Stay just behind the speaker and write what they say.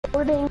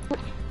recording.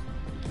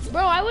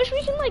 Bro, I wish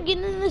we can like get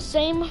into the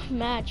same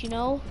match, you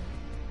know?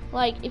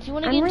 Like, if you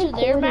want to get into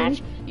their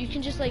match, you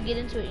can just like get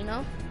into it, you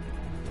know?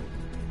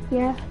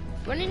 Yeah.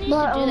 Brennan needs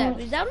to do that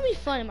because that would be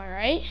fun, am I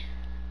right?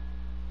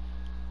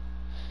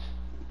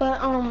 But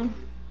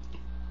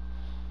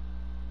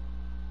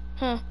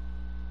Huh.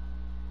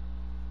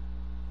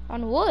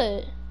 On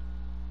what?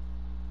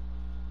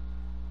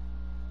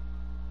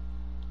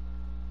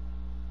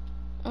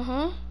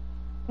 Uh-huh.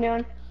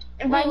 no.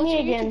 Invite me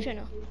again. YouTube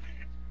channel?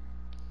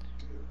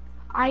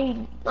 I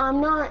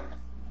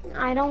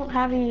don't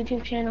have a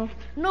YouTube channel.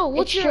 No,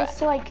 what's it's your...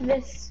 just like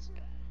this.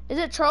 Is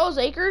it Charles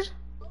Akers?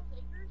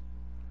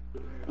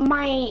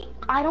 I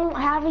don't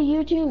have a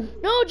YouTube.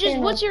 No, just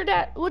channel. what's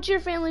your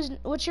family's,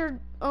 what's your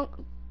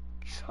uncle...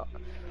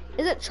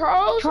 Is it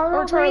Charles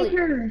or Charlie?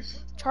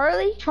 Akers.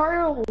 Charlie?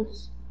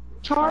 Charles.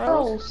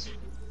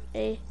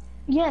 Hey.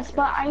 Yes,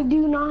 but I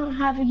do not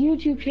have a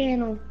YouTube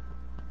channel.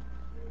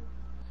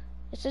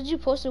 It says you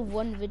posted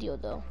one video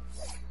though.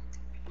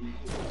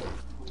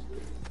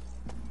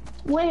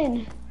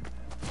 When?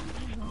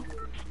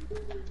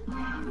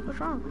 What's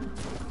wrong?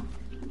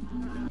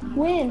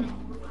 When?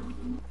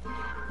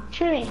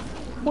 Trini,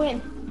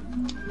 when?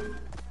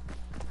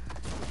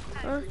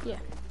 Yeah.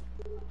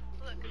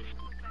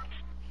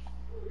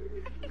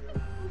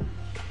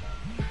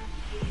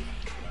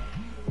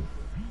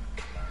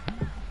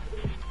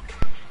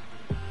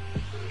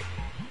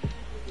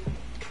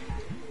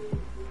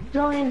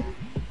 Join.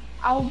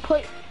 I'll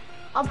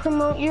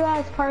promote you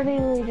as party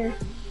leader.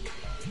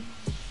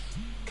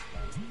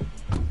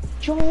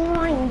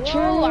 Join,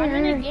 Bro, I'm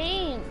in a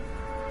game.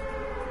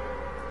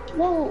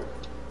 Well,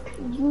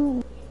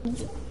 you...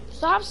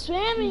 Stop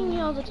spamming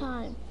me all the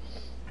time.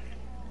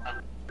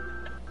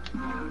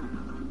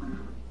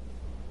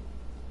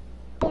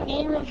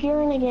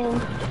 Interfering again.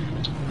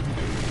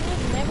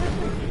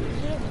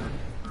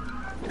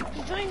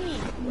 Just join me.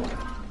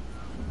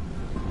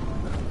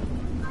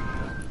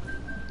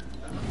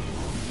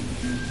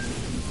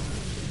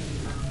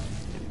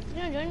 You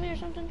wanna join me or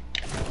something?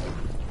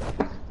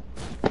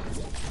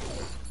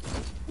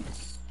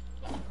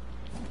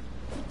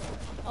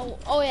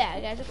 Oh yeah,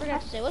 guys, I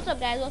forgot to say, what's up,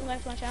 guys? Welcome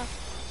back to my channel.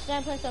 Today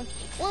I'm playing some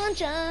one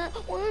shot,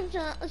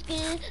 let's get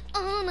it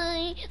all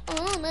night,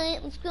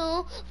 let's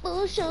go,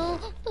 full show.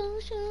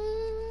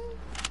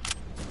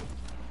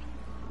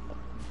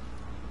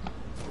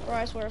 Bro,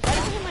 I swear, if I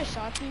don't hit my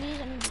shots in these,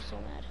 I'm gonna be so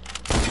mad.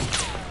 Oh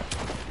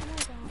my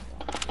god,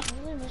 I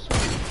really miss you.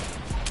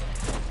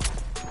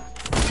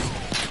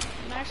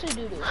 I'm actually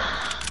doo-doo.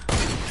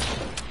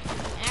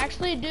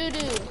 Actually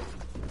doo-doo.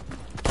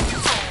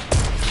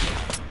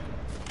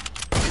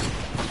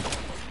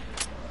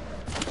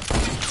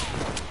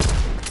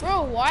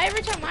 Bro, why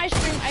every time I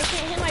stream, I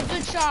can't hit my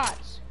good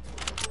shots?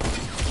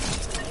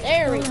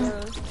 There we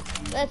go.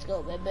 Let's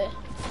go, baby.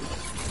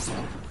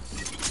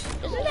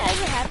 Doesn't that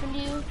ever happen to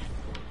you?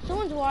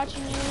 Someone's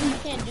watching you, you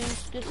can't do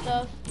good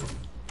stuff.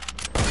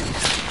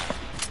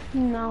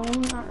 No,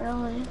 not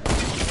really.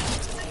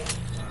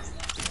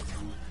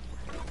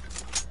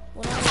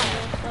 When I'm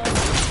doing stuff.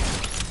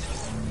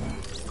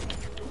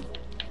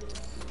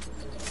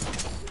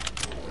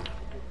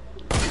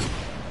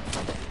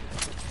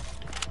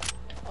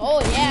 Oh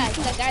yeah, it's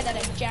that guy that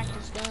I jacked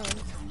his gun.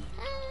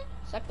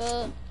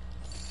 Sucker.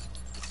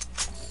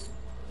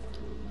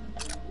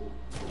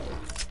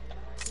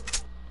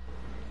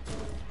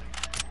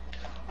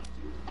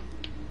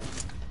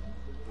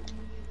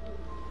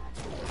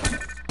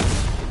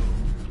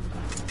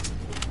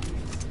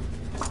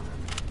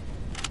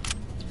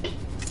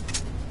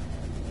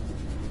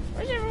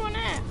 Where's everyone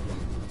at?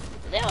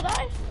 Did they all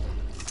die?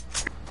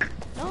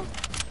 No?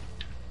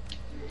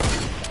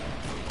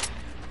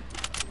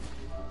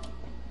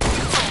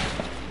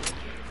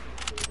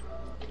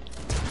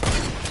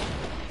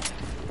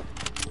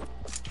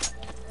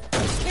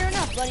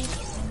 Buddy.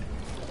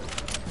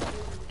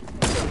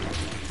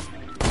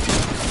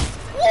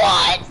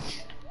 What?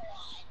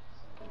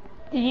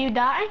 Did you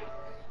die?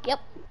 Yep.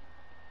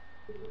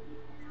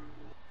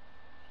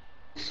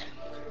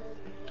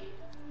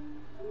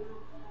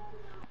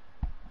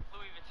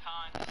 Louis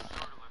Vuitton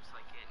sort of looks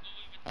like it.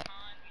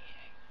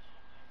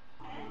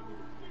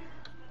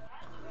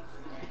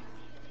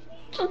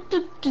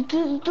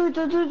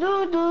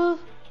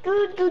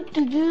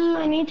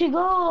 I need to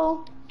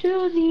go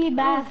to the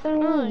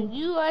bathroom.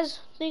 You guys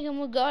think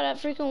I'm a god at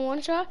freaking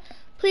one shot?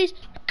 Please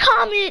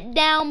comment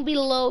down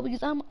below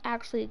because I'm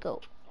actually a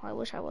goat. I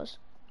wish I was.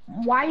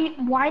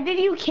 Why did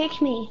you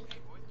kick me?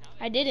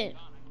 I didn't.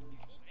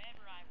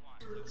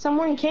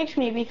 Someone kicked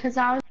me because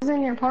I was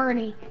in your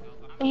party.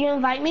 Will you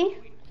invite me?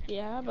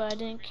 Yeah, but I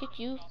didn't kick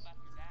you.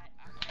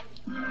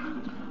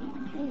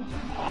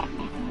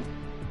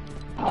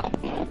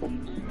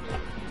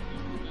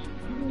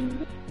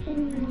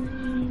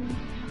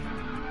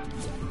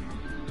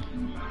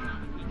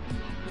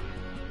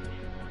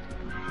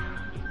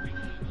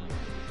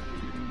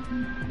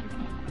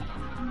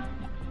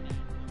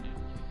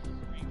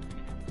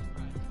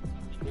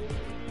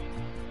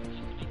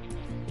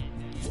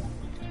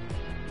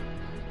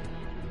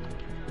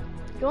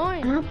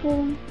 Join.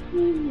 Apple,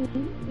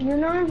 you're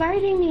not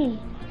inviting me.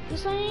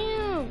 Yes, I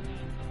am.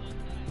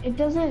 It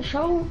doesn't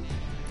show.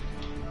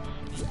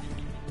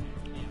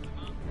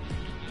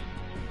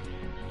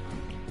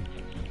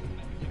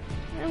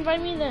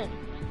 Invite me then.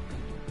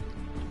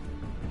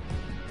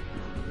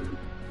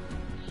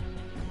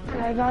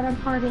 I got a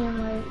party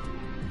invite.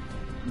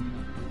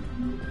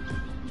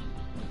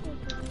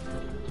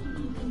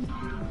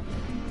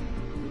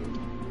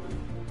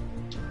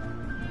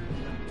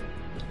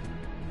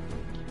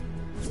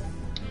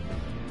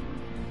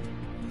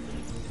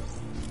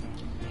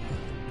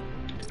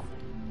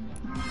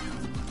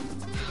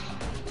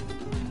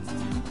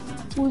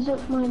 Who's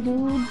up, my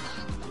dudes?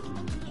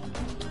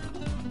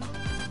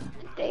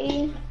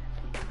 Stay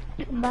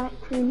back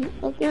to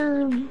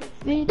other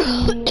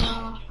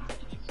video.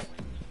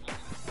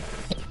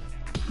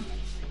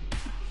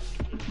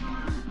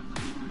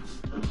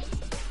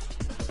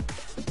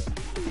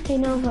 Hey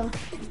Nova.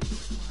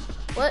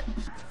 What?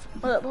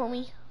 What up,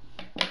 homie?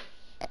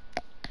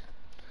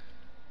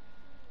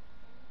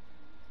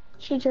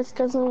 She just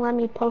doesn't let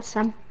me post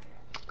them.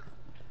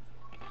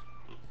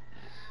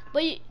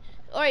 But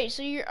alright,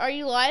 so are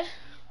you live?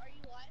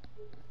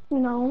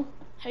 No.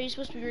 How are you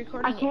supposed to be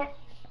recording I can't.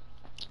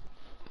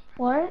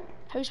 What?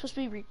 How are you supposed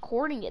to be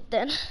recording it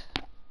then?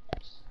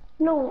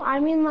 No, I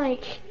mean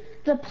like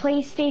the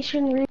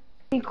PlayStation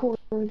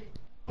record.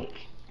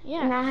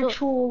 Yeah. An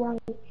actual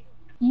like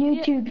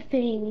YouTube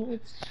thing.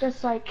 It's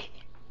just like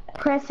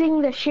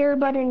pressing the share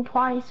button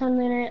twice and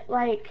then it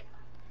like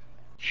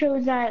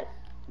shows that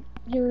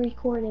you're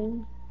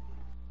recording.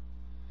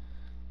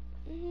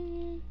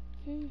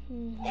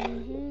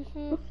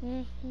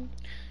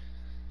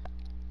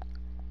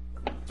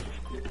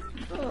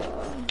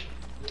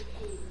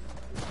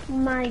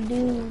 My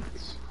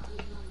dudes.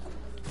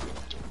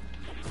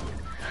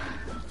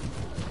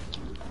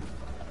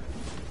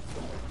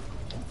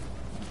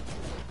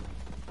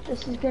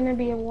 This is gonna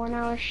be a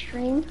 1-hour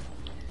stream.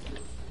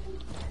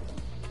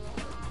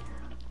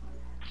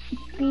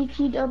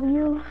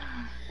 BTW.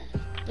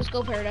 Let's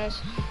go,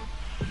 Paradise.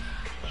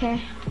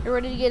 Okay. You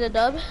ready to get a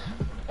dub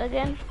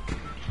again?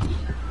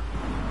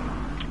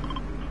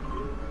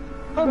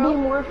 It'll be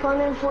more fun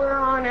if we're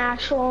on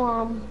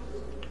actual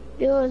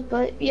videos,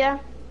 but yeah,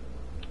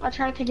 I'll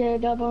try to get a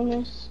dub on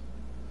this.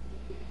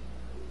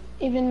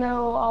 Even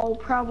though I'll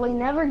probably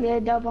never get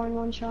a dub on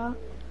one shot,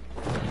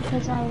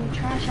 because I'm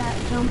trash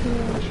at jumping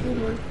and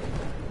shooting.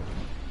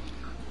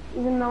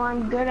 Even though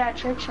I'm good at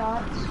trick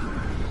shots.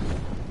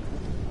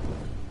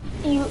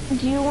 Do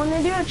you want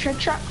to do a trick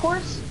shot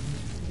course?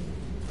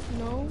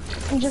 No.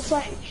 And just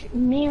like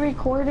me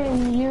record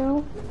and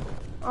you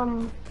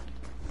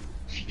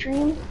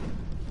stream,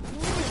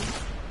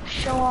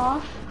 show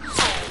off.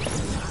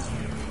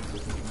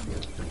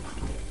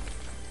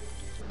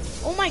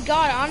 Oh my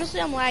god, honestly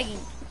I'm lagging.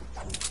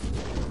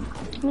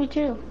 Me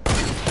too.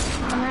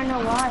 And I know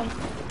why.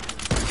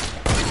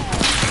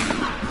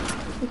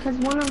 Because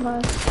one of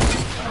us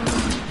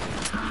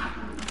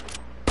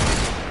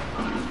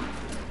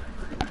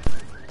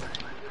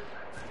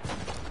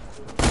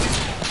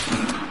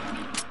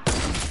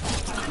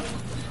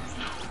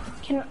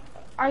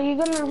are you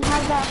gonna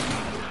have that?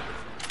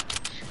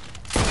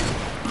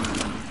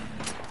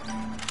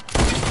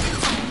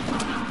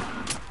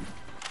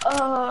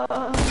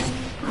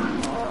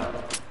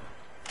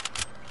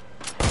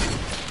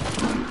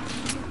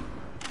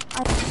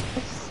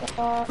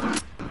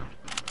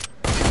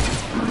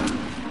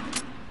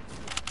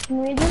 Can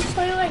we just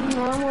play like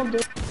normal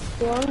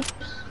duos?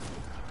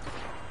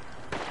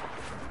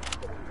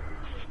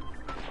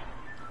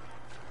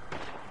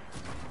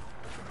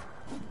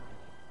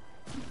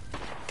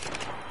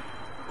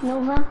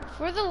 Nova?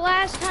 For the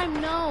last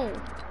time, no.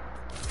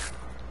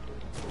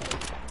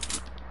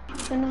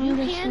 Then I'm You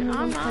just can, gonna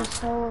I'm go not. for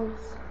solos.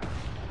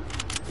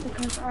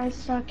 Because I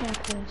suck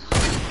at this.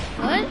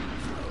 What?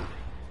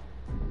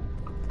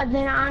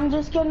 Then I'm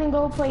just gonna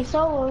go play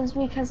solos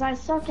because I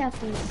suck at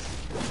this.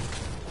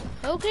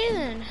 Okay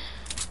then.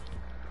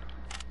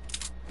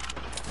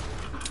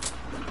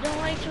 Don't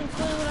like to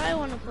play what I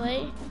want to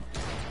play.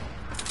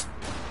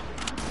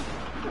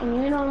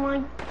 And you don't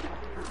like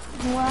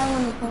what I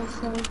want to play,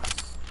 so.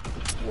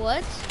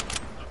 What?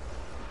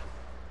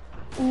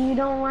 And you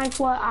don't like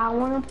what I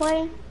want to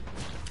play?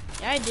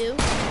 Yeah, I do.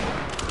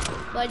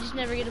 But I just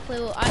never get to play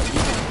what I want to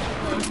play.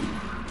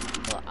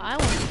 What I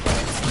want to play.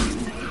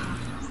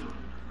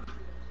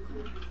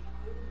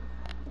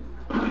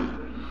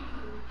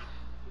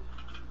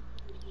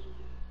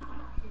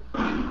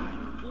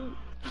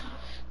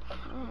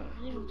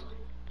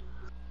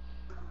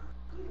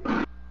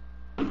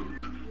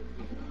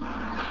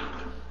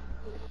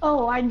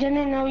 Oh, I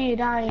didn't know you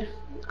died.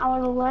 I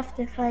would have left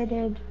if I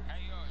did.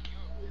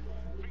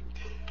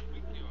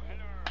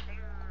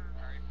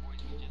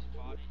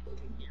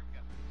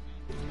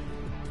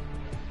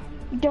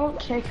 Don't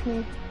kick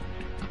me.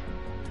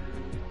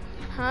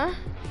 Huh?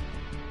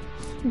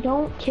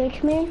 Don't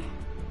kick me.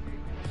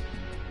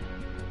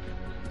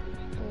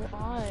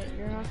 Why?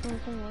 You're not gonna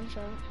play one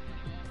shot.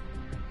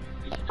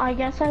 I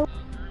guess I.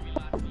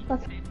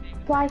 Let's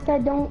why I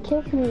said don't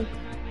kick me.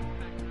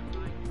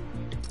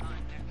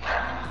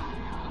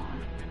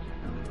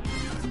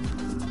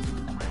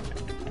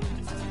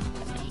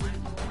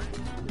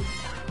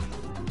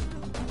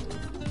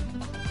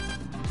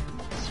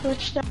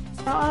 Switch to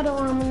auto,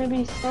 I'm gonna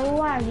be so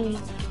laggy.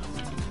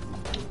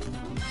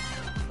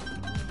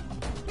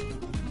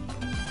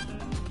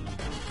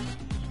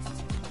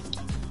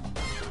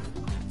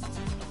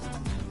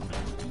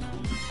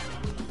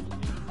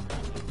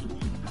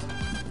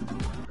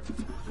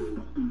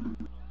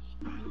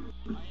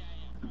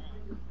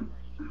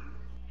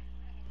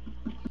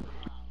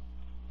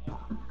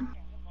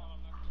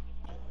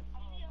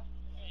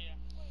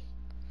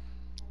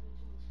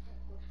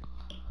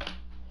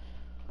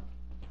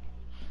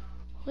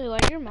 Wait, why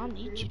did your mom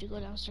need you to go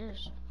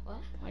downstairs? What?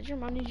 Why did your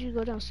mom need you to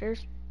go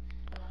downstairs?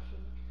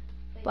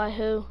 By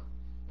who?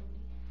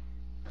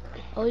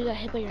 Oh, you got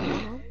hit by your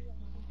mom?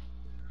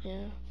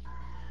 Yeah.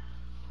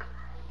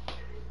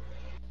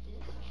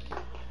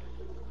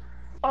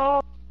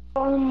 Oh,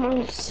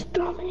 my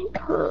stomach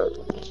hurts.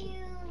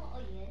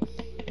 Oh yes.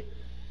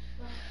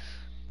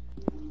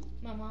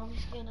 My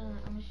mom's gonna.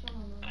 I'm gonna show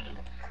my mom.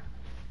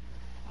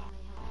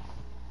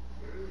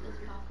 This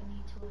Papa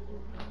needs to leave.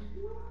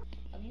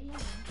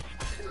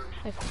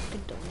 I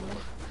fucking don't know.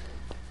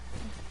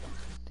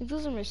 I think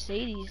those are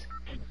Mercedes.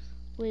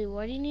 Wait,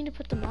 why do you need to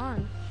put them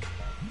on?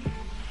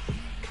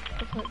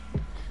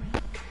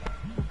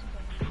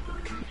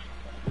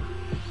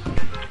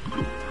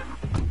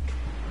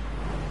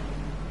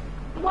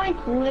 I'm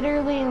like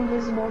literally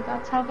invisible.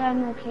 That's how bad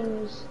my pain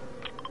is.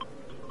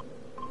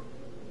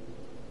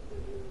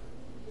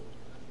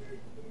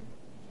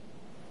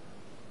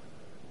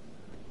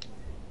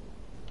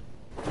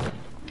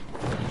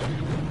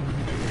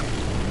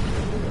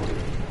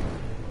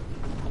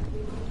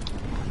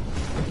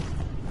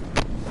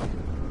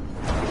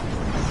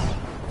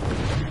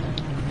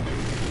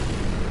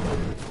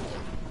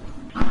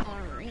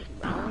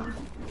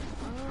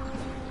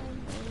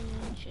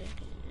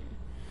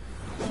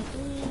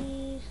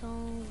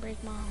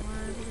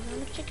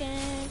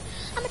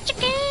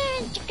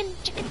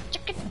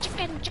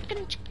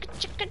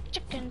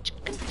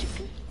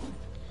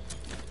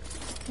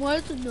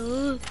 What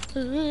the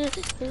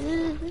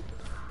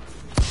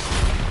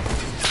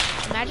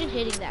Imagine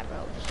hitting that,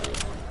 bro.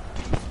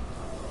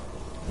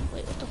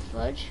 Wait, what the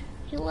fudge?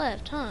 He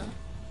left, huh?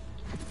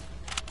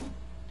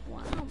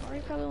 Wow, bro,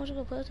 he probably wants to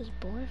go play with his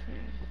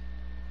boyfriend.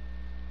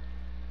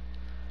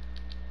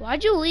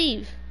 Why'd you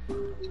leave?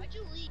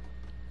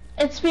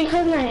 It's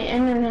because my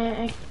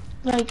internet,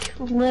 like,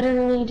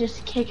 literally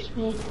just kicked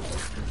me.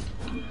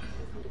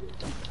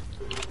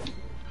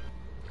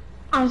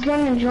 I was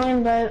gonna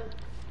join, but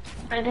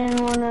I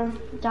didn't want to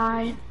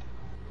die.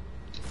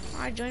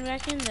 Alright, join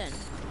back in then.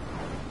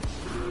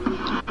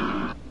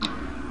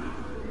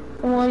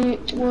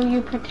 Will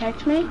you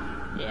protect me?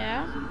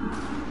 Yeah.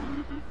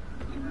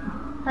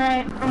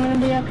 Alright, I'm gonna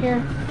be up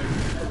here.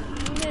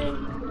 Okay.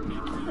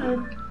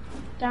 Or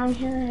down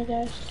here, I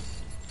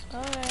guess.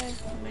 Alright,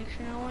 make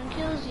sure no one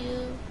kills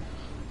you.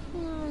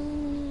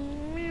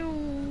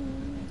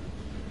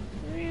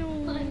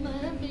 My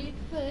mom made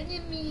fun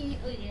of me.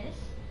 Oh yes.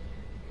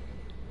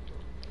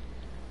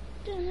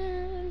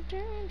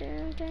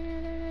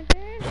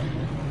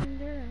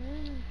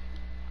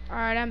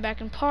 Alright, I'm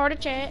back in party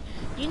chat.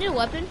 Do you need a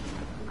weapon?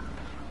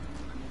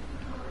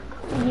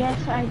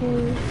 Yes, I do.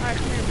 Alright,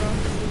 come here, bro.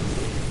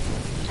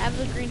 I have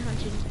the green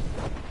hunting.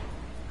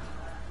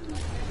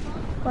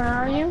 Where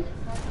are you?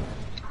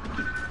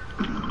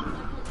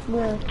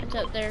 Where? It's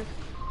up there.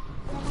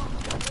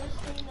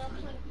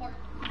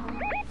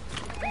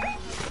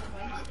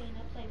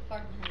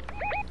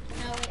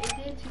 Now it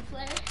did 2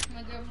 players.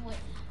 My girlfriend went,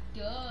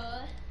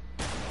 duh.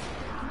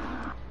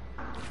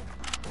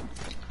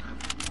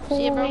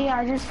 See it, bro? Holy,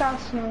 I just got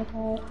sniped.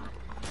 I'm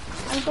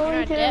You're going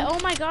not to. dead. Oh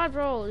my god,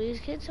 bro. These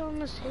kids are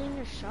almost hitting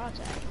their shots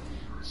at it.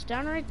 It's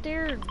down right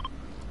there.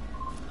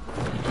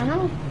 I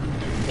know.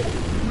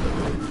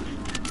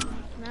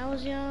 When I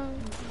was young,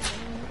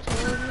 I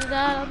told me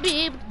that I'll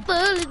be able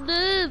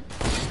to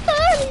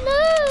fall in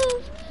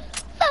love.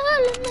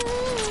 Fall in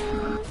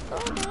love.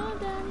 Fall in love. Oh, no,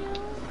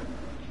 Daniel.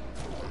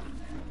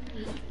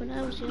 When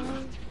I was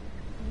young.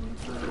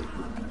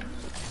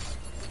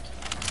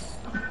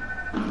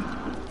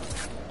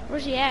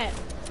 Where's he at?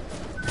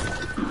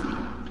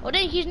 Oh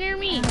dang, he's near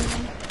me.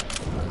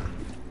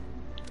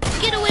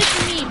 Get away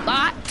from me,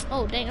 bot.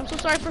 Oh dang, I'm so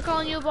sorry for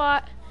calling you a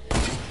bot.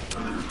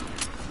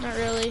 Not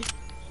really.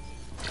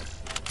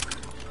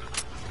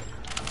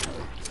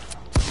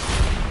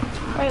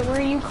 Wait, were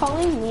you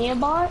calling me a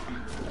bot?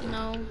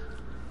 No.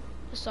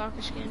 The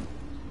soccer skin.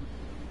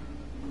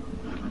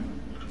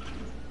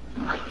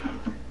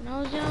 When I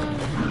was young, I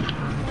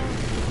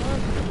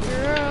was a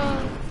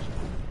girl.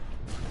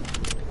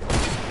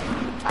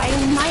 I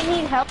might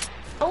need help.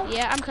 Oh.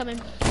 Yeah, I'm coming.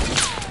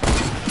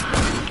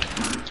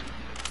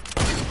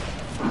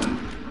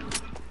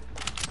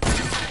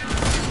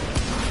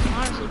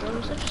 Honestly, bro,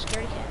 you're such a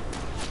scaredy cat.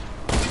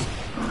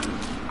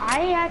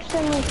 I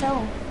accidentally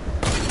fell.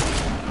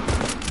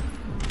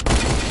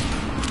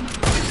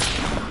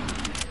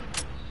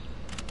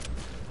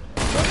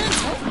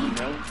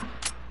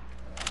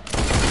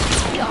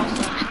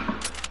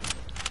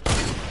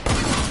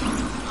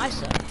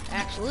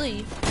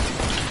 really.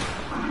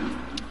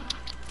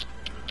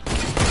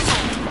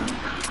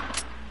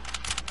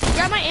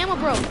 Grab my ammo,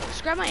 bro.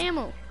 Just grab my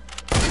ammo.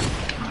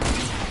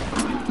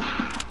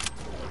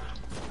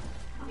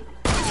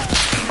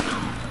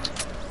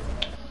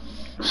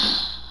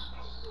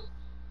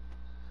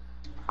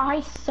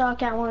 I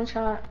suck at one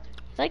shot.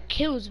 That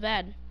kill was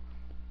bad.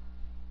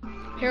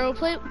 Here, we'll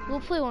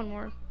play one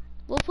more.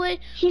 We'll play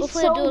He's a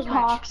so duos match.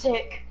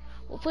 toxic.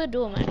 We'll play a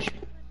duo match.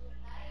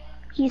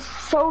 He's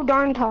so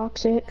darn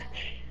toxic.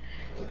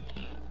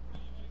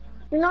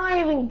 You're not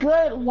even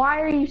good. Why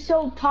are you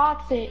so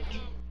toxic?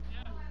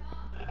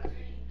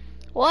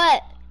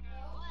 What?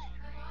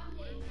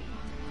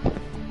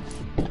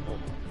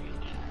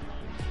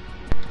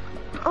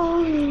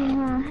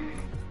 Oh.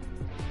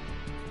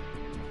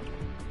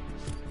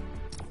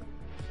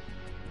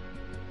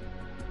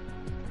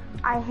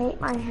 I hate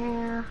my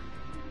hair.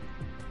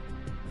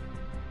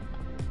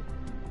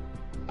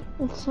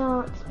 It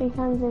sucks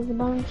because there's a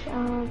bunch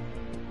of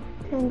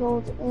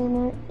tangles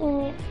in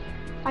it.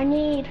 I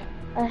need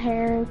a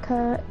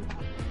haircut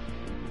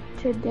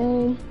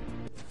today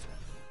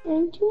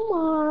and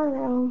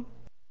tomorrow.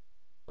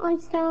 I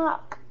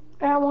suck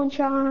at one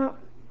shot.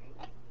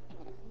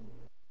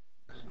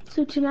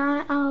 So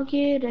tonight I'll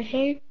get a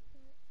hair.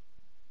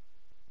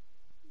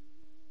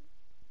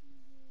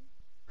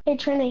 Hey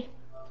Trini.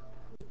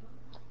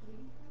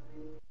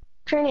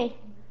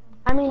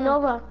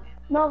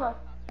 Nova.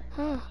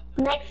 Huh.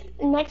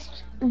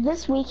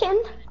 This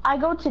weekend, I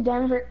go to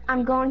Denver.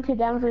 I'm going to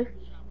Denver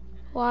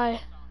Why?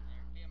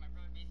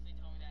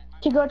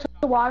 to go to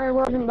the Water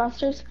World and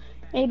Busters.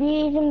 Maybe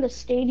even the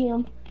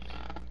stadium.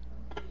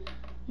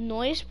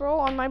 Nice, bro.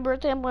 On my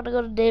birthday, I'm gonna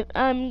go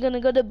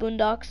to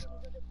Boondocks.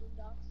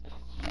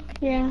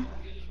 Yeah.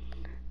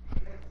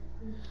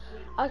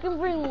 I can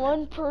bring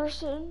one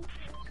person.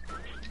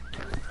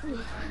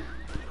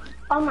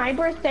 On my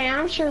birthday,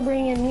 I'm sure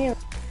bringing you.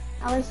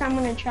 At least I'm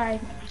gonna try.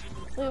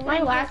 Wait,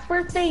 My last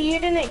birthday, you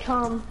didn't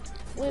come.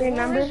 Wait,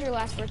 remember? when was your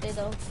last birthday,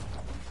 though?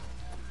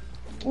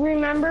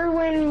 Remember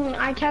when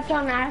I kept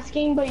on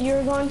asking, but you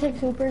were going to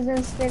Cooper's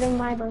instead of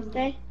my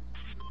birthday?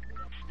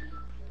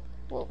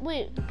 Well,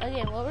 wait,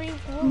 again, what were you?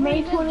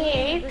 May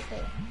 28th.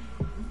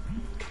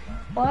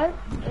 What?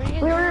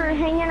 We were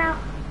hanging out.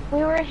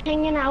 We were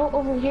hanging out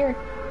over here.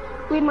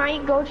 We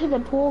might go to the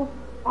pool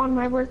on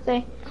my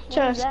birthday.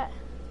 What is that?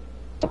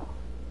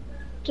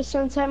 To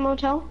Sunset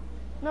Motel.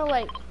 No,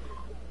 like,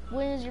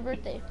 when is your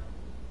birthday?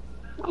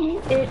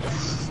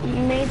 It's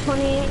May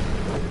 28th.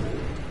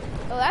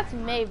 Oh, that's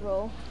May,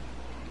 bro.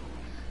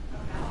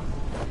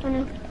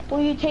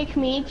 Will you take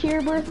me to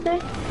your birthday?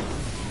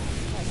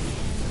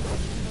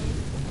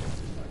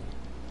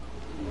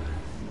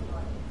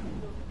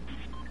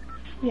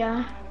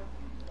 Yeah,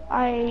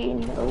 I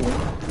know.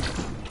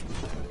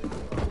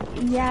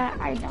 Yeah,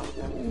 I don't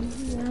know.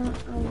 Yeah,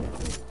 I know.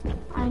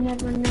 I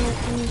never know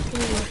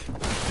anything.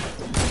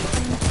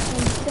 I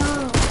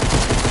don't.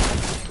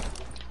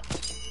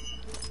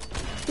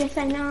 Yes,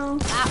 I know.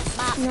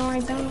 No, I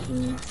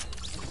don't.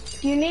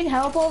 Do you need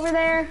help over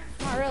there?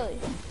 Not really.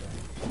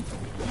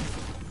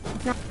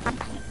 No.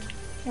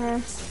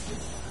 Yes.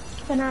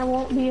 Then I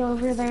won't be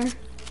over there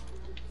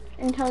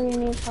until you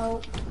need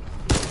help.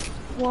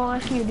 Well,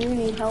 if you do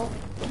need help.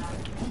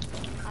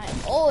 I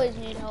always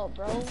need help,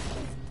 bro.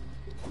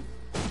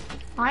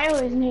 I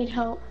always need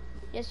help.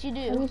 Yes, you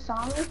Have do. you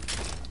saw me?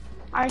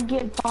 I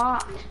get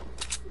bought.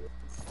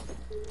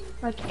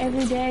 Like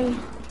every day,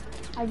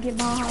 I get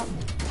bought.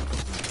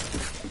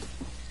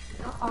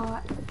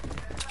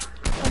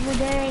 Every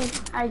day,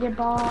 I get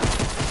bought.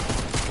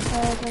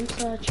 Because I'm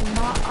such a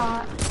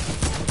bot.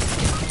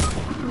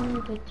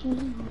 The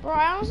team. Bro,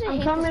 I honestly I'm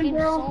hate coming, this game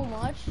bro. so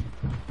much.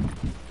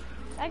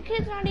 That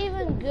kid's not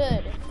even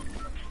good.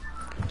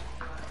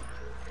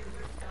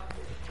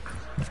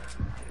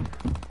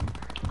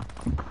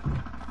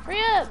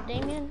 Hurry up,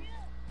 Damien.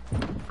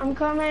 I'm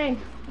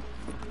coming.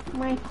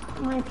 My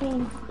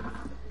team.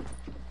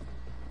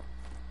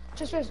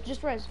 Just res.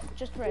 Just res.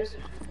 Just res.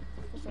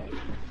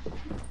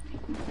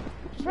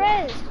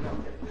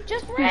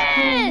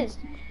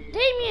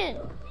 Damien!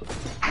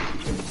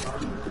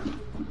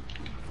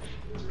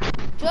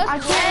 Just I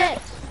res!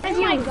 can't.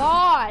 Oh my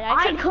god!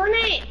 I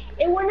couldn't.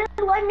 It wouldn't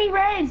let me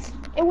res.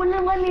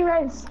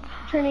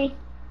 Trini.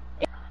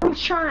 It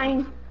was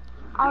trying.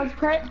 I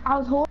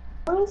was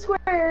holding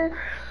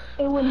square.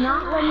 It would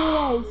not let me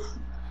res.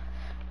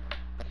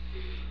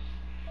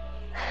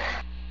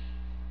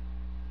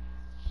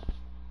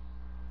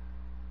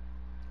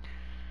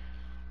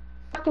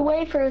 Walked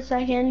away for a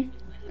second,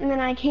 and then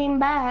I came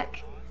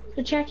back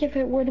to check if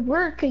it would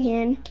work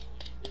again,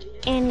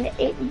 and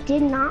it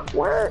did not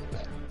work.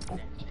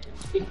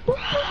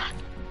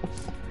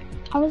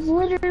 I was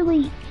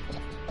literally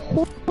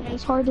holding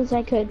as hard as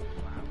I could.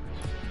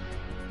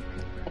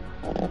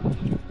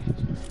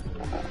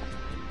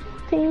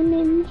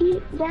 Damn,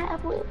 get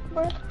that with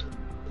breath.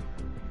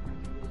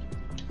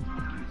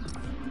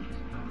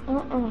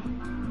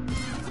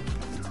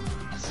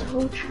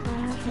 So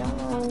trash.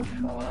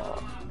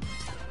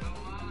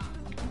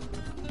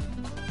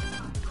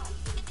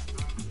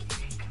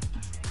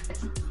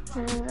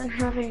 and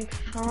having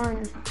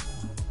fun.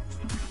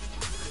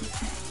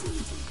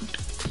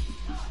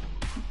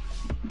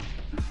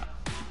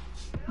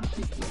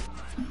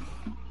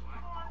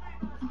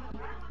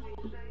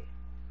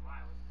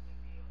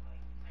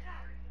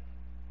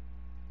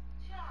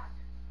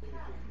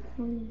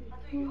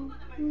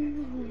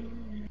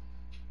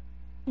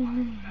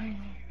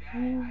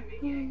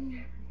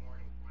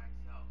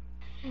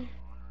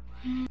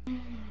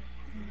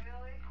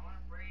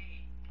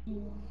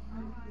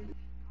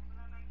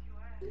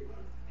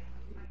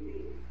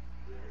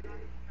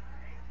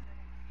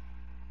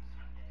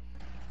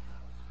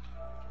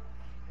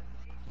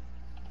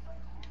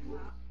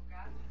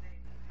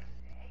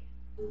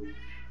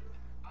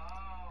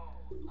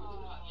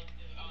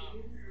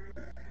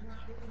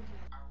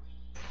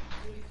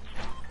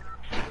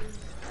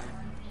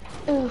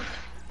 Oof.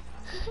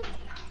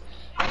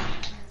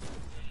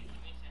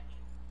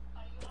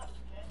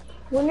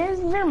 When is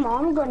their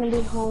mom gonna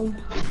be home?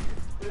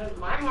 When is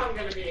my mom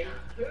gonna be?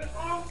 Who's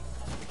mom?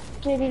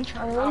 Maybe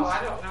Charlie's? Oh,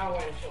 I don't know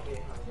when she'll be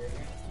hungry.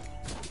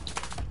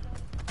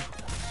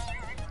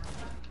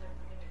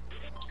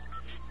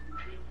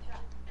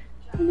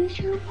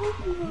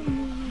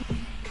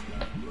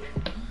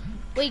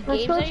 Wait, We're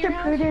Gabe's supposed at your to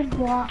house? prove his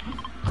block.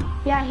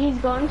 Yeah, he's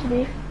going to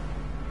be.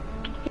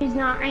 He's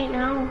not right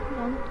now.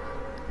 No.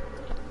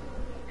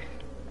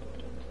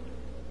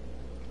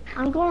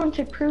 I'm going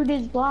to prove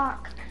his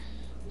block.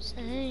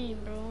 Same,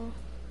 bro.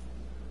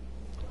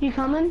 You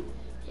coming?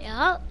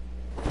 Yeah.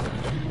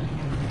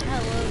 I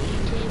love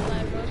GTA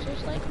 5, bro. It's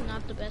just like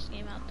not the best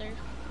game out there.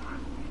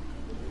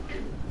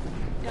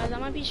 Guys, I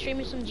might be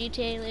streaming some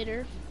GTA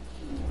later.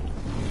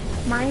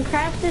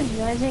 Minecraft is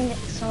rising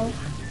itself.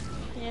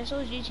 Yeah, so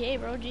is GTA,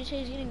 bro.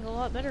 GTA is getting a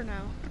lot better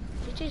now.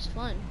 GTA's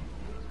fun.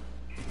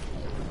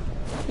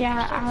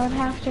 Yeah, I would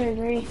have to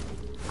agree.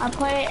 I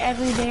play it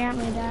every day at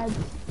my dad's.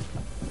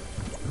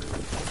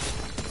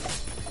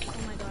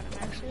 Oh my god,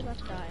 I'm actually about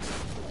to die.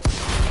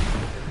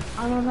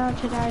 I'm about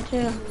to die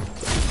too.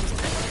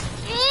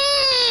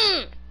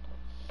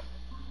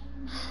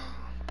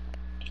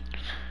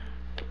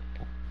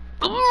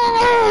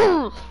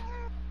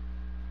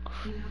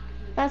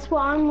 That's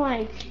what I'm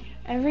like.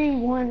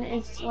 Everyone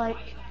is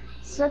like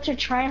such a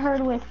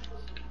tryhard with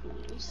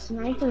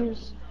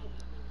snipers.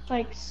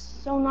 Like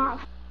so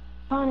not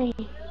funny.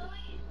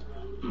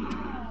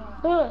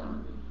 Ugh.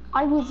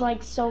 I was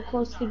like so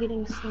close to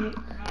getting sniped.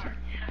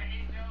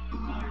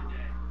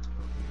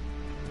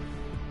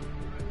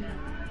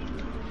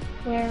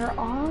 Where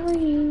are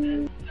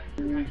you?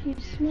 You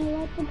smell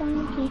like a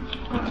donkey.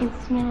 I can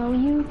smell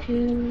you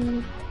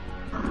too.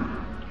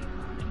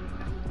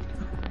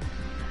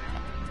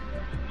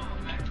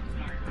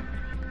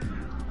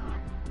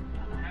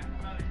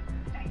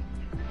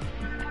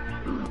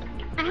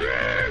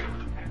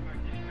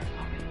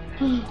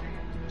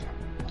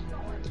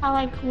 I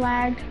like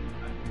lag.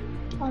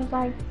 I was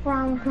like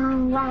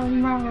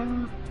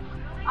run.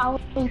 I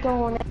was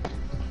going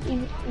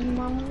even in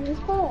my mother's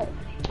butt.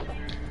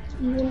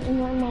 Even in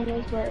my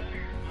mother's butt.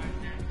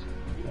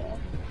 Yeah.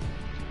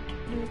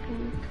 You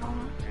can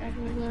talk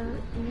everywhere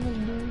in the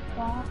boot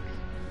box.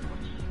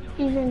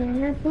 Even in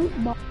your boot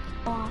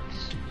box.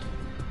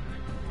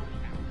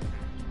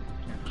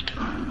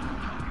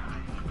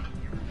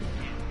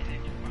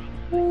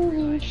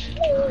 Holy shit.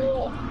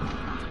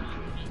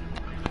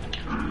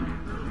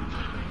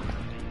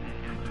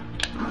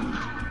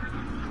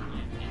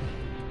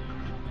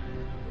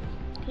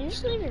 Can you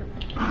just leave your...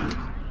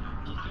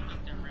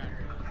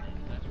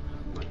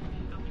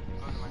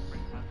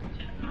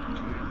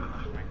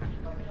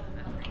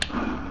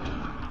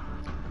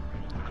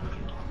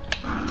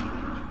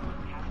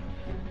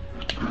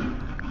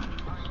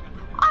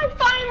 I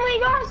finally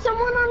got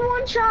someone on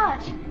one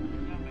shot.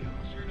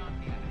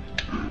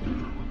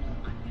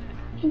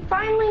 I'm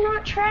finally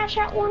not trash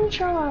at one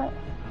shot.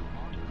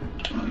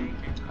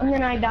 And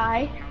then I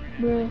die.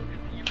 Bruh.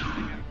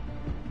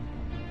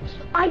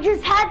 I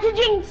just had to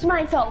jinx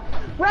myself.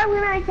 Right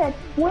when I said,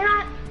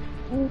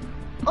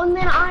 and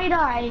then I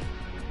die.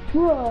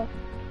 Bruh.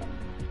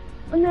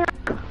 And then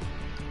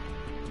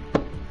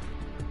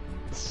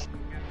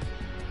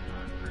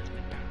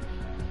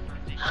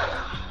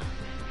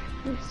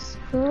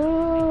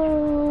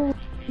screw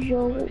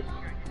you.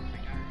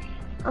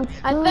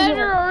 I fed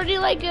her already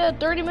like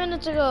 30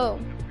 minutes ago.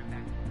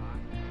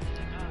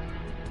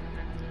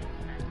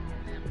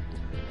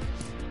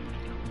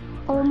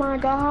 Oh my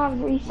god,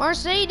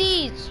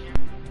 Mercedes!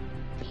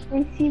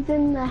 Reese's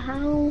in the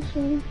house,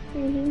 Reese's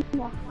in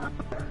the house.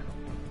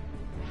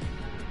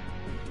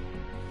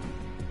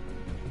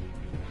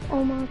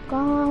 Oh my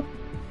god,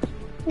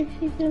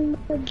 Reese's in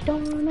the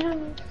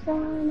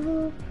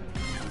dollhouse.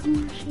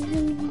 She's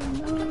in the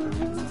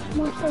dollhouse,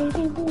 Mercedes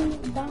in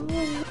the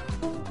dollhouse.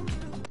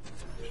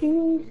 She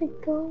needs to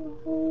go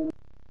home,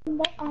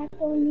 but I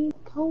don't need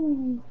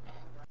home.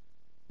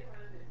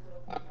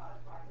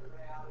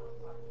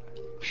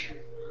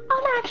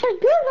 I'm actually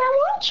good at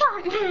one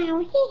shot now.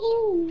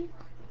 Hee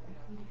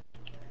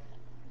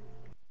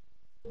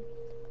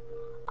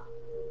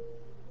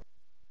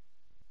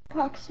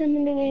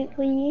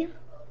approximately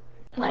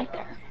like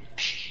there.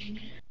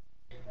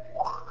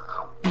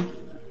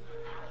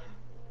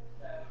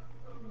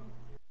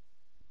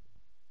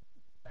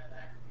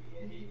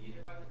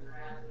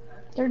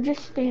 They're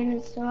just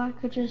standing so I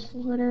could just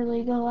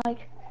literally go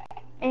like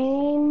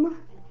aim,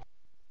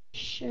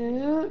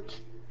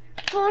 shoot,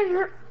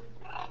 fire,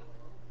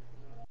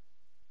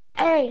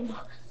 aim,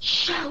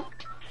 shoot,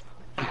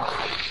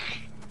 fire.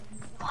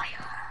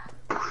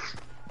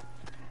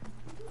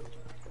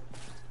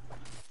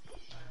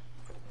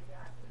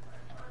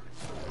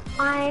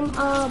 I'm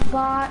a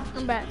bot.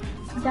 I'm back.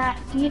 That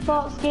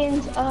default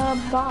skin's a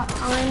bot.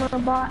 I'm a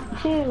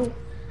bot too.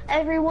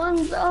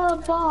 Everyone's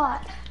a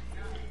bot.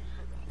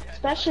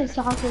 Especially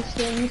soccer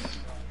skins.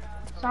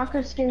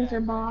 Soccer skins are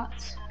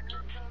bots.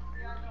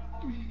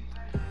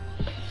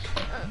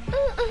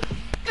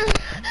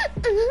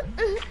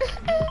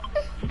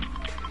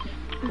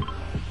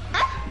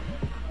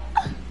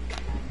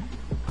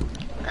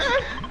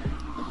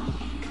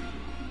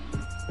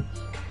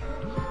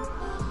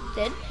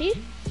 Did he?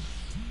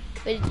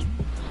 Wait,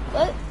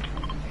 what?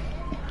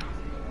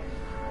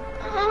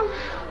 I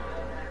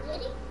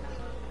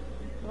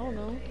don't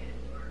know.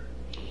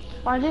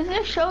 Why does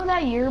it show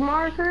that your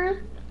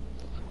marker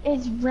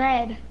is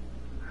red?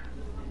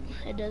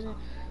 It doesn't.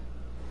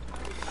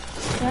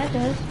 Yeah, it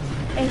does.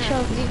 It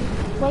shows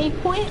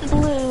waypoint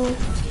blue,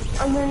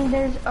 and then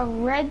there's a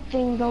red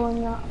thing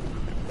going up.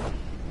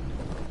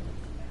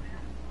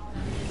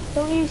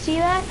 Don't you see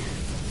that?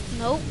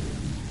 Nope.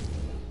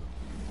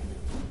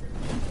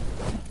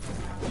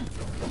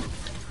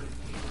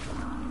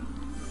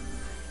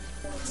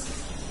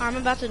 I'm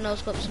about to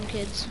no-scope some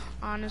kids.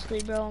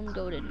 Honestly, bro, I'm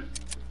goated.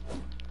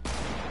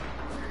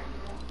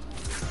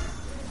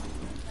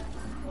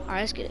 Alright,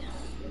 let's get it.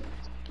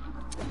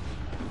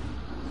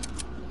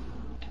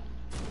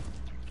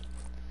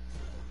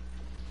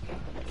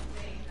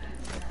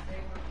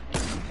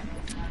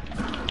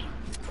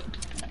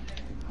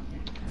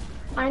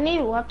 I need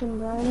a weapon,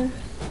 brother.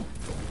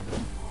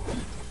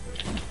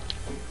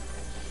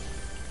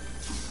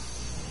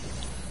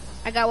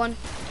 I got one.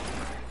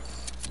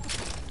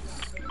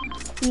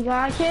 You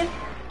got it, kid?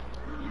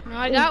 No,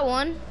 I got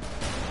one.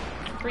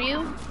 For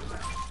you.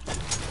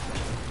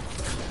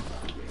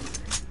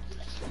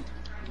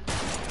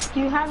 Do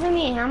you have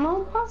any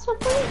ammo,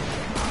 possibly?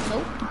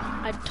 Nope.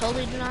 I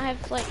totally do not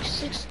have like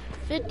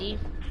 650.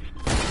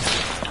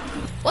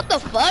 What the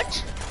fudge?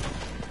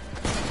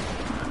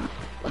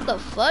 What the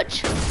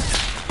fudge?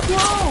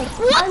 Whoa!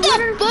 What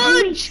the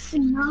fudge?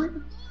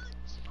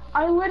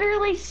 I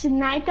literally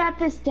sniped at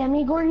this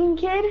Demogorgon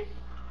kid,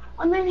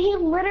 and then he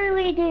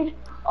literally did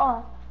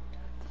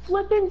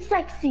flippin'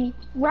 sexy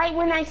right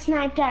when I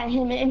sniped at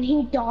him, and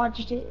he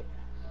dodged it.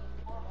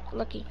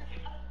 Lucky.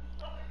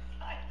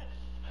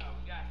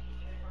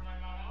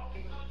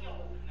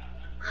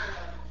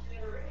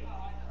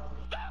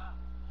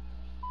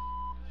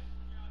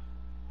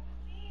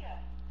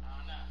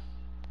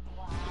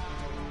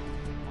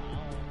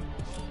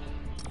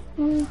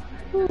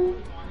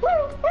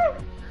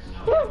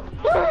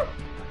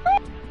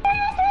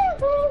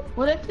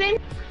 What if they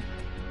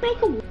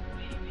make a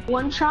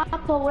one shot,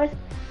 but with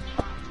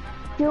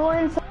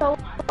doing so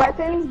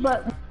weapons,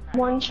 but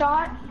one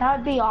shot? That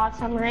would be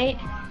awesome, right?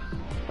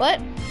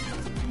 What?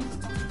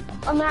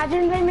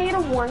 Imagine they made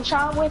a one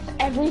shot with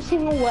every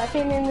single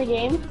weapon in the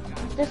game.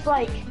 Just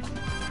like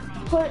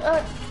put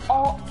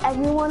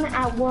everyone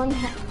at 1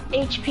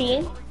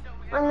 HP,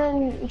 and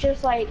then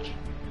just like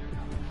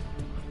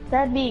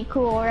that'd be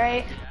cool,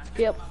 right?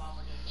 Yep.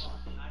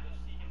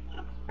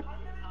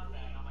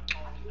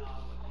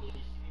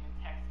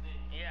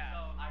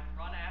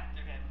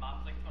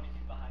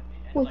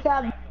 With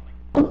that,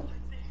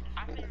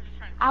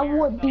 I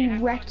would be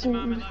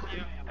wrecking.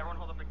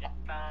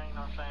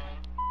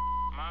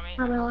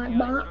 I'd be like,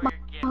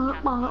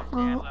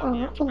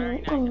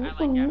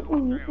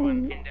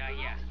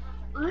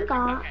 I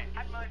got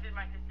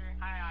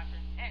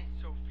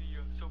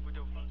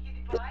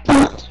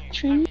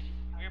tree.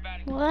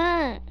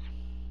 What?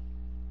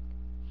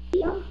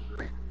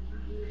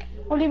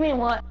 What do you mean,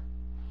 what?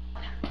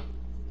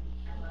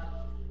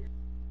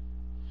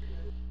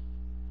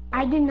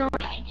 I did not.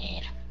 I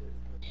did.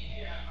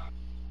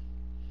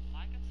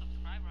 Like and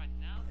subscribe right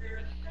now.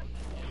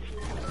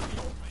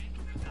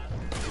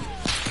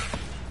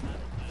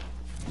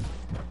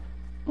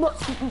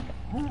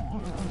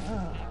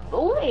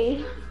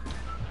 Boy.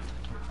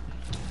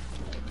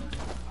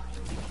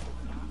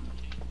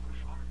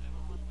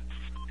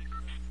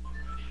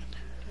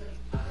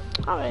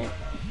 Alright.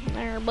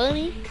 There,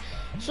 buddy.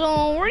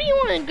 So, where do you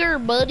want to go,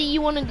 buddy?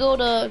 You want to go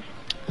to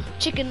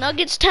Chicken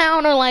Nuggets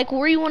Town, or like,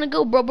 where you want to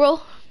go,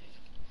 bro?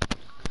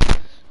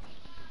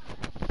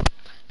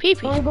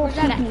 Pee-pee. Where's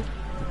that at?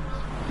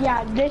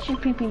 Yeah, this is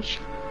pee-pee.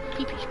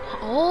 Pee-pee.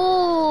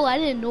 Oh, I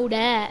didn't know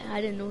that.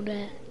 I didn't know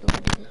that. No, I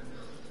didn't.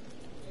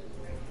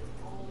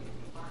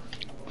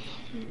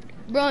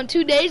 Bro, in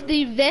 2 days,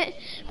 the event.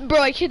 Bro,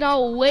 I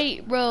cannot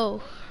wait,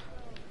 bro.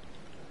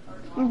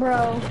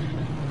 Bro.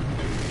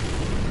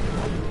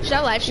 Should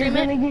I live You're stream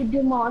it? gonna get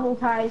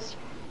demonetized.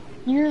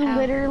 You're How?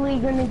 literally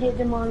gonna get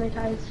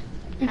demonetized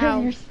because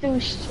How? you're still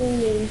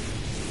streaming.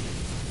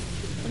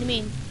 What do you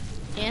mean?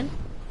 And?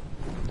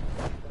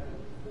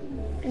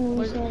 And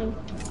What you're saying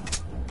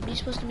are you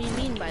supposed to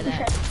mean by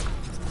that?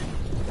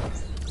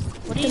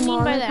 What do you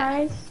mean by that?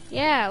 demonetized.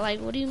 Yeah, like,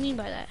 what do you mean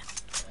by that?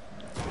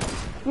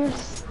 You're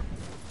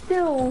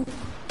still.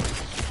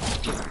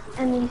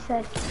 And he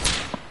said.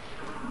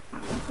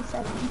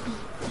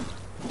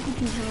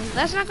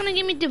 That's not gonna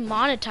get me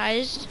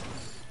demonetized.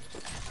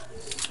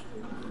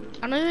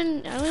 I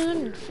don't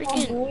even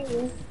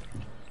freaking.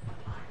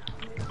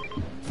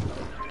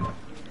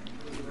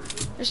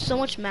 There's so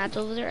much math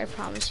over there, I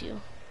promise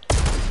you.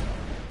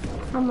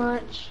 How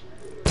much?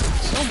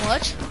 So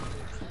much?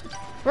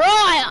 Bro,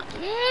 oh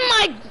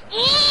my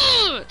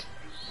god!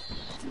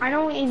 I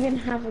don't even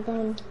have a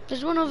gun.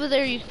 There's one over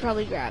there you could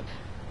probably grab.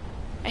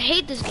 I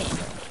hate this game.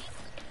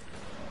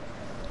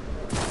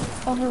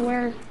 Over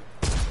where?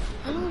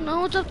 I don't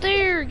know what's up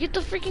there. Get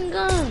the freaking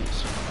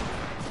guns.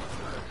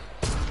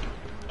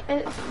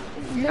 There's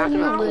not gonna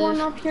not live.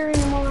 one up here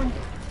anymore.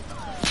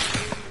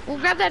 Well,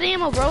 grab that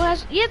ammo, bro.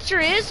 Yes, there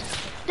is.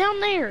 Down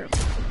there.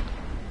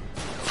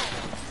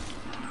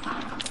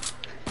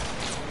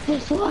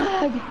 This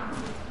lag.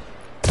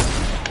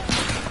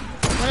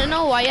 Wanna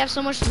know why you have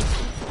so much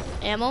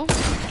ammo?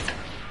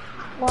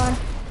 Why?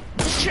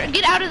 Just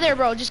get out of there,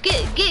 bro. Just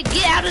get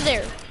out of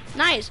there.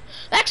 Nice.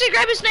 Actually,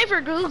 grab his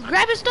sniper.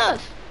 Grab his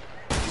stuff.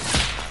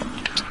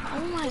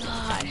 Oh my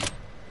god.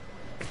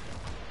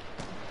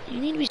 You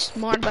need to be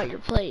smart about your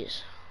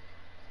plays.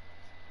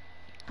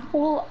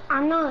 Well,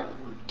 I'm not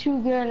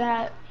too good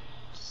at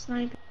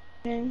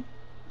sniping.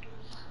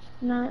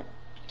 Not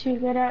too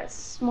good at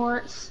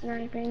smart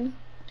sniping.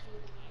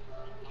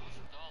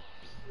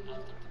 $1,000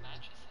 after the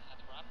matches had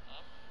wrapped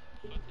up,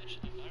 footage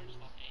emerged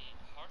of a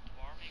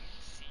heartwarming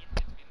scene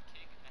between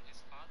King and his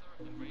father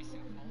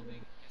embracing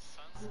following his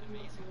son's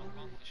amazing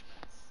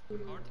accomplishments.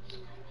 According to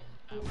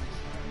Google,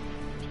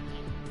 hours.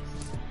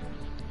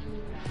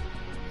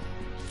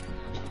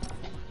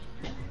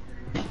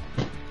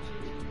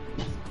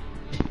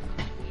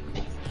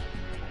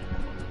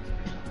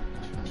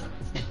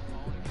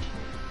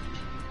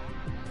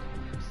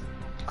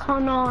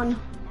 Come on.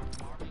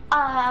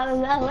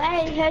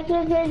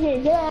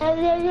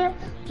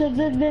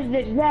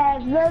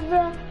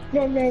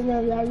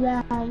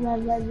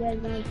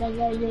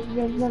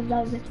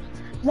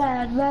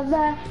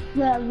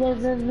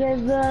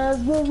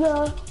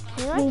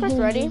 You know I pressed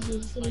ready?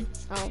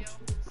 Oh,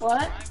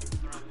 What?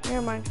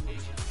 never mind.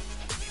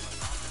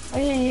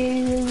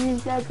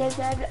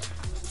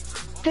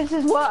 This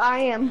is what I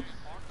am.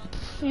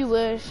 You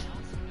wish.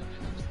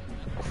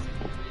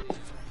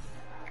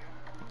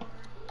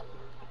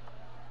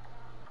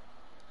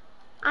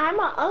 I'm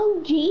an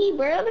OG,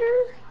 brother.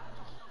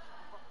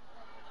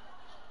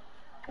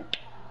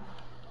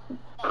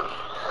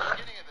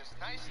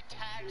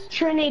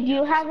 Trini, do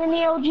you have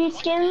any OG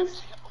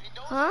skins?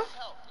 Huh?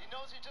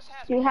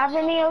 Do you have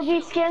any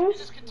OG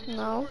skins?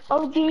 No.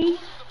 OG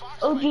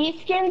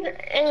skins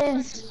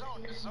is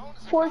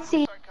 4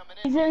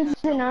 seasons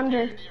and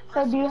under.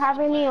 So do you have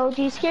any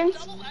OG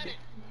skins?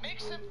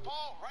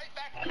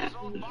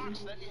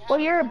 Well,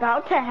 you're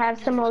about to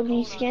have some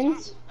OG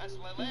skins.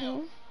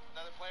 Mhm.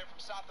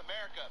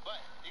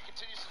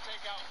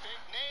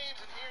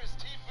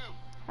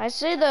 I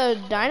say the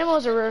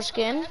Dynamo's a rare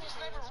skin.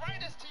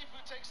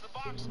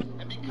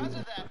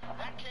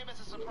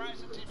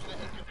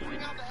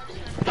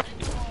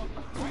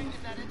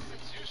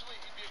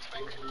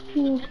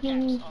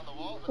 You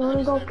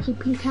wanna go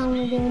pee-pee town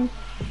again?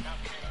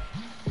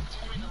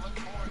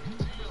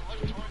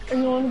 Or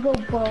you wanna go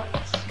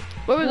butts?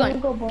 Where are we You wanna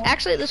going? go butts?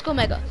 Actually, let's go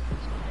Mega.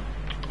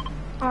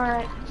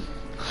 Alright.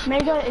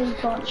 Mega is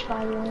butch,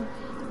 by the way.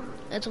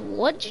 That's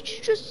what did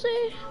you just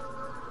say?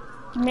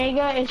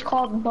 Mega is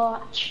called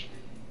butch.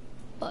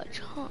 Butch,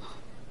 huh?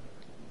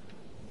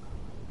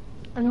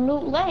 And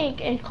Loot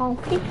Lake is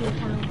called pee-pee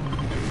town.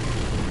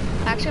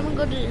 Actually, I'm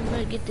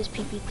gonna get this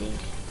PP thing.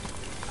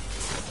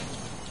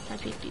 My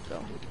PP, bro.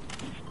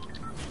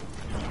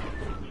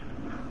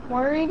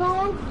 Where are you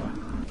going?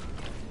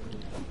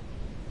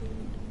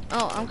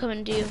 Oh, I'm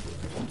coming to you.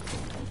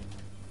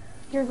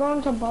 You're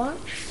going to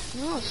butch?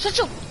 No, such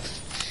a.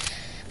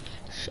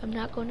 I'm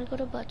not going to go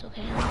to Butch,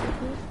 okay?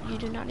 You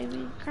do not need to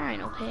be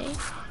crying, okay?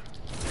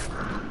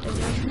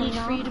 There's no need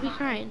for you to be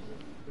crying.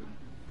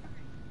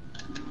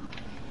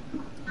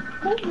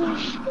 Holy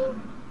shit.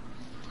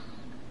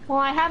 Well,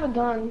 I have a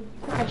gun.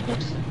 I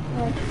just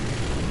don't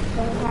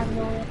have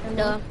no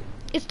Duh.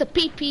 It's the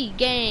PP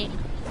gang.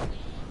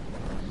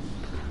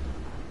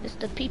 It's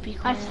the PP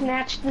I clan.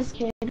 snatched this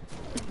kid.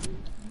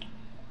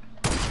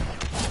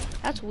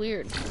 That's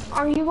weird.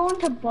 Are you going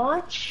to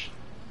butch?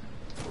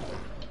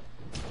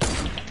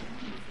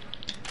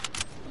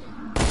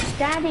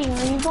 Daddy,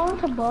 are you going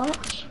to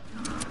butch?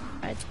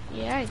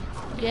 Yeah,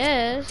 I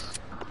guess.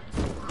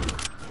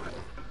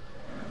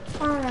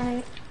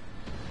 Alright.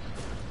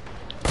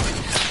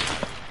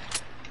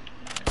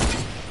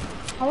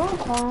 I won't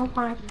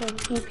qualify for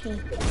PP.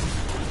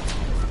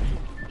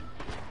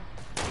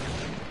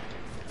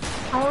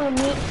 I want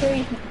to meet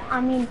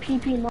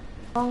PP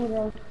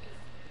Mongrel.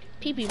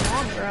 PP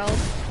Mongrel.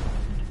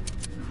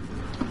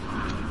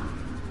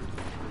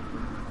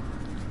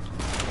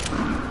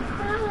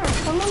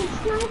 Someone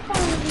sniped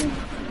on me.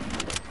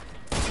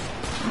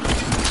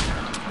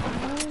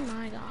 Oh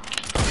my god.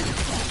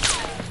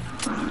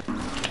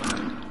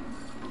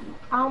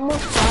 I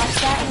almost got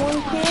that one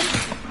kid.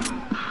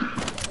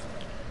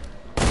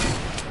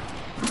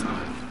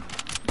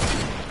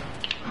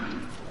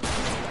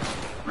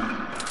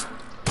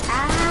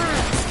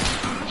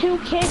 Ah! 2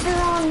 kids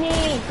are on me!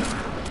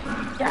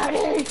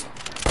 Daddy! 2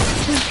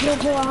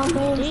 kids are on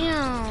me.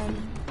 Damn.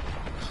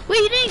 Wait,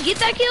 you didn't get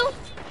that kill?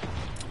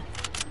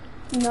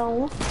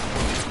 No.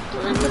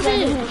 What Because was I it?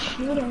 didn't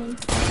shoot him.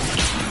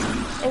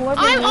 It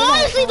wasn't I'm me that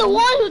honestly the time.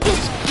 one who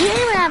gets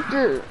game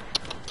after.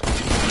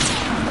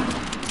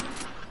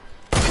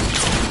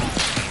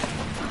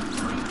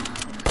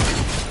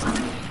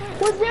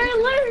 Was there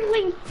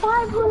literally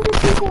 500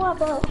 people at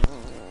Bucks?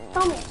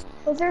 Tell me,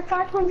 was there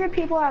 500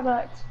 people at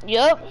Bucks?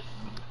 Yup.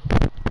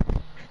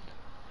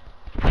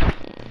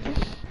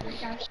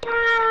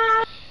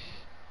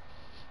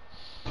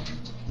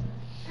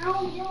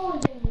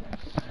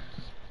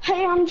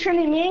 Hey, I'm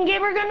Trinity. Me and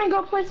Gabe are gonna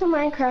go play some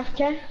Minecraft,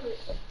 okay?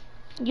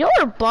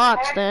 You're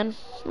bots then.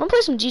 I'm gonna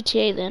play some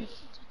GTA then.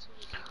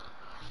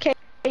 Okay,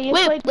 you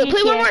Wait, play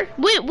play one GTA.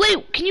 more.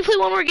 Wait, can you play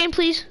one more game,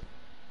 please?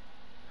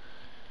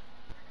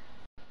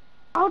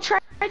 I'll try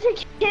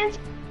to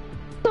cancel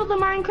the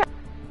Minecraft.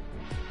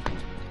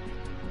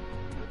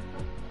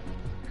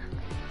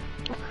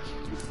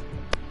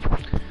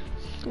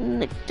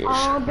 Nick this.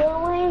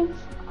 Building.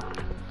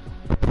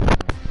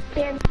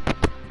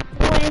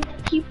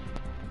 Keep.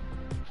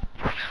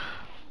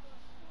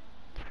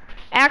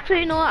 Actually,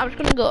 you know what?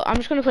 I'm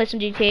just gonna play some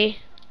GTA.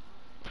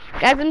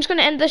 Guys, I'm just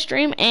gonna end the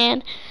stream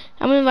and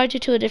I'm gonna invite you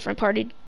to a different party.